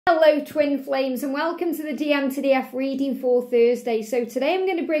Hello twin flames and welcome to the DM to DF reading for Thursday. So today I'm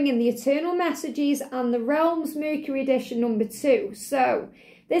going to bring in the Eternal Messages and the Realms Mercury edition number 2. So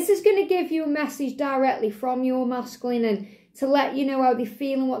this is going to give you a message directly from your masculine and to let you know how they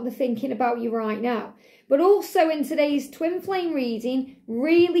feel and what they're thinking about you right now. But also in today's twin flame reading,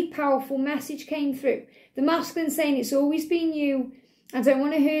 really powerful message came through. The masculine saying it's always been you, I don't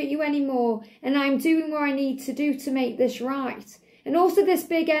want to hurt you anymore, and I'm doing what I need to do to make this right. And also this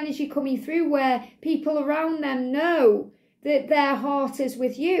big energy coming through where people around them know that their heart is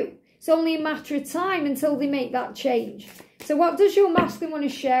with you. It's only a matter of time until they make that change. So what does your masculine want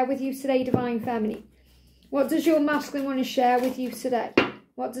to share with you today, Divine Feminine? What does your masculine want to share with you today?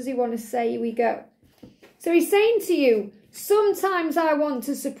 What does he want to say? Here we go. So he's saying to you, sometimes I want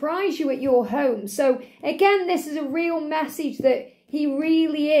to surprise you at your home. So again, this is a real message that he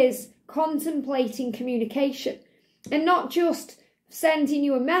really is contemplating communication. And not just sending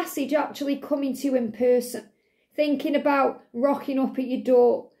you a message, actually coming to you in person. Thinking about rocking up at your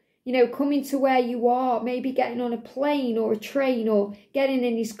door. You know, coming to where you are. Maybe getting on a plane or a train or getting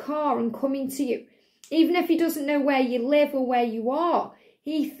in his car and coming to you. Even if he doesn't know where you live or where you are,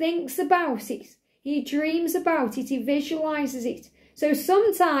 he thinks about it. He dreams about it. He visualizes it. So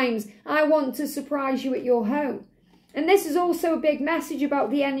sometimes I want to surprise you at your home. And this is also a big message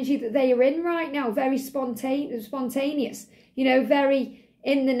about the energy that they are in right now. Very spontaneous. You know, very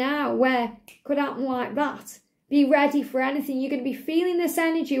in the now, where it could happen like that. Be ready for anything. You're going to be feeling this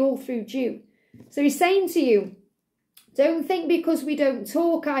energy all through June. So he's saying to you, don't think because we don't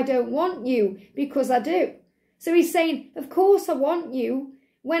talk, I don't want you, because I do. So he's saying, of course I want you.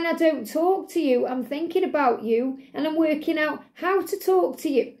 When I don't talk to you, I'm thinking about you and I'm working out how to talk to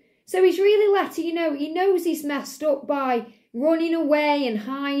you. So he's really letting you know, he knows he's messed up by running away and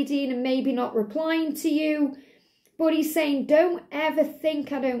hiding and maybe not replying to you. But he's saying, don't ever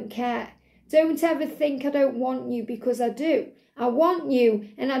think I don't care. Don't ever think I don't want you, because I do. I want you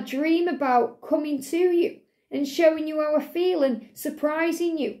and I dream about coming to you and showing you how I feel and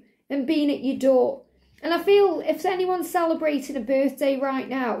surprising you and being at your door. And I feel if anyone's celebrating a birthday right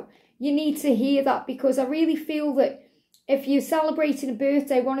now, you need to hear that, because I really feel that if you're celebrating a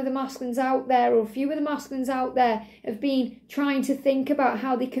birthday, one of the masculines out there or a few of the masculines out there have been trying to think about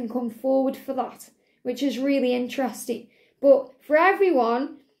how they can come forward for that, which is really interesting. But for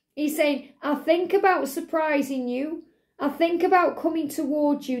everyone, he's saying, I think about surprising you. I think about coming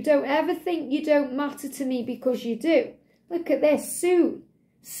towards you. Don't ever think you don't matter to me, because you do. Look at this, soon.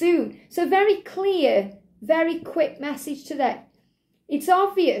 Soon. So very clear, very quick message today. It's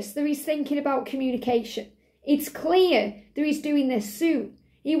obvious that he's thinking about communication. It's clear that he's doing this soon.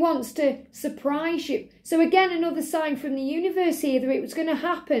 He wants to surprise you. So again, another sign from the universe here that it was going to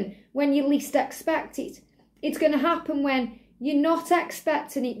happen when you least expect it. It's going to happen when you're not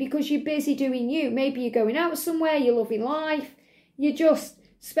expecting it, because you're busy doing you. Maybe you're going out somewhere, you're loving life, you're just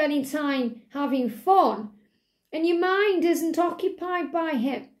spending time having fun, and your mind isn't occupied by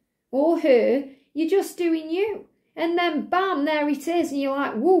him or her. You're just doing you. And then bam, there it is, and you're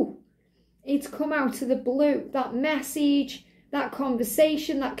like, whoa, it's come out of the blue. That message, that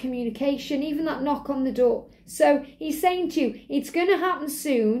conversation, that communication, even that knock on the door. So he's saying to you, it's going to happen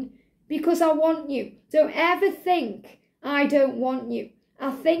soon because I want you. Don't ever think I don't want you.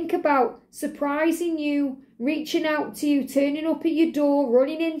 I think about surprising you, reaching out to you, turning up at your door,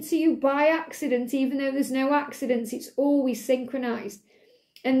 running into you by accident, even though there's no accidents. It's always synchronized.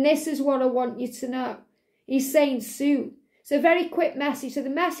 And this is what I want you to know. He's saying soon. So very quick message. So the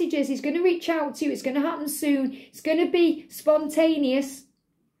message is he's going to reach out to you. It's going to happen soon. It's going to be spontaneous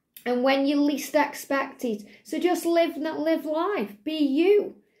and when you least expect it. So just live life. Be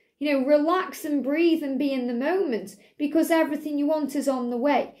you. You know, relax and breathe and be in the moment, because everything you want is on the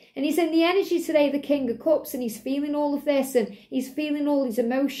way. And he's in the energy today, the King of Cups, and he's feeling all of this and he's feeling all his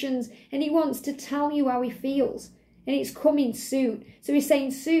emotions and he wants to tell you how he feels. And it's coming soon. So he's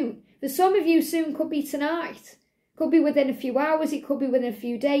saying soon. For some of you, soon could be tonight. Could be within a few hours, it could be within a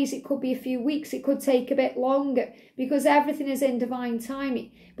few days, it could be a few weeks, it could take a bit longer, because everything is in divine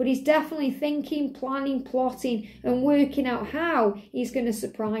timing. But he's definitely thinking, planning, plotting and working out how he's going to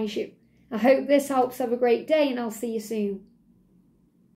surprise you. I hope this helps. Have a great day and I'll see you soon.